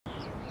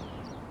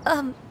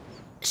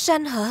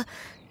Shenhe,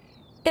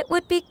 it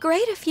would be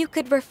great if you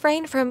could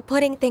refrain from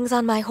putting things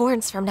on my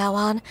horns from now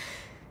on.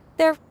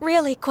 They're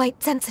really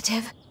quite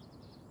sensitive.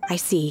 I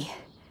see.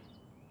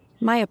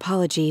 My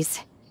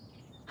apologies.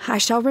 I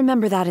shall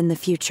remember that in the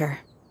future.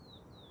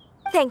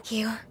 Thank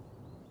you.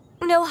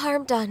 No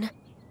harm done.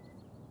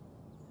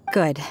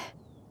 Good.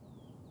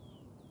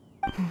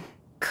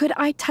 Could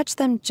I touch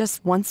them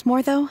just once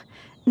more, though?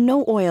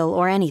 No oil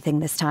or anything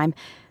this time.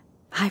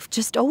 I've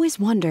just always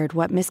wondered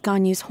what Miss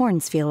Ganyu's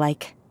horns feel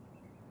like.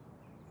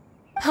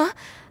 Huh?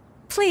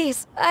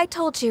 Please, I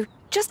told you.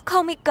 Just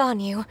call me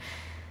Ganyu.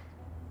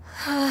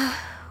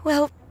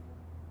 Well,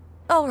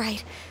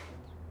 alright.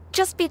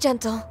 Just be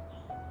gentle.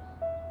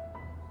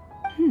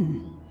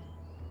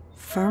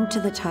 Firm to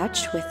the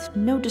touch with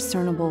no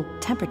discernible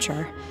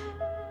temperature.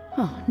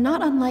 Oh,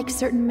 not unlike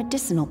certain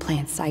medicinal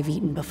plants I've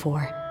eaten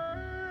before.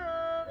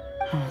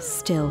 Oh,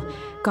 still,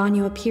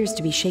 Ganyu appears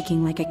to be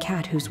shaking like a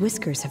cat whose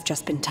whiskers have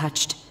just been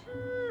touched.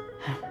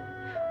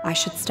 I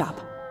should stop.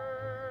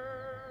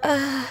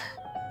 I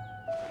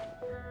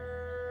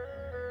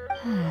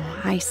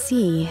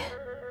see.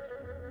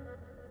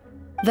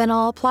 Then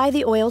I'll apply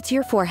the oil to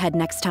your forehead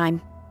next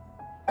time.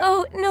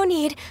 Oh, no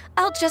need.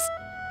 I'll just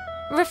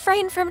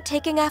refrain from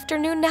taking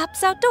afternoon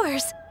naps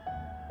outdoors.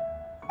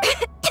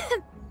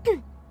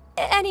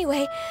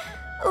 Anyway,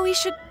 we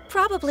should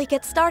probably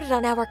get started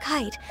on our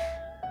kite.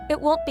 It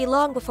won't be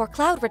long before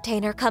Cloud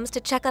Retainer comes to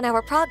check on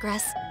our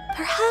progress.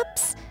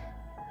 Perhaps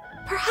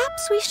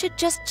we should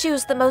just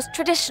choose the most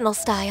traditional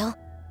style.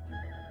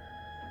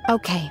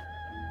 Okay.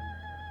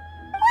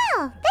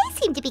 Well, they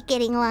seem to be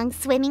getting along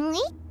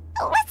swimmingly.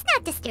 Let's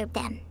not disturb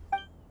them.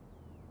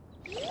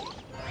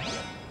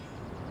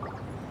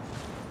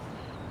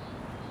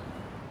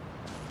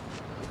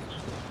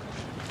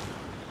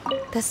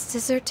 The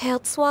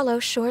scissor-tailed swallow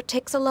sure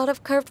takes a lot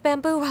of curved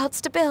bamboo rods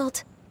to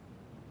build.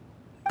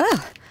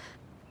 Ugh.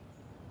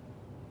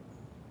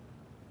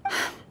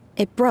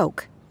 It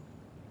broke.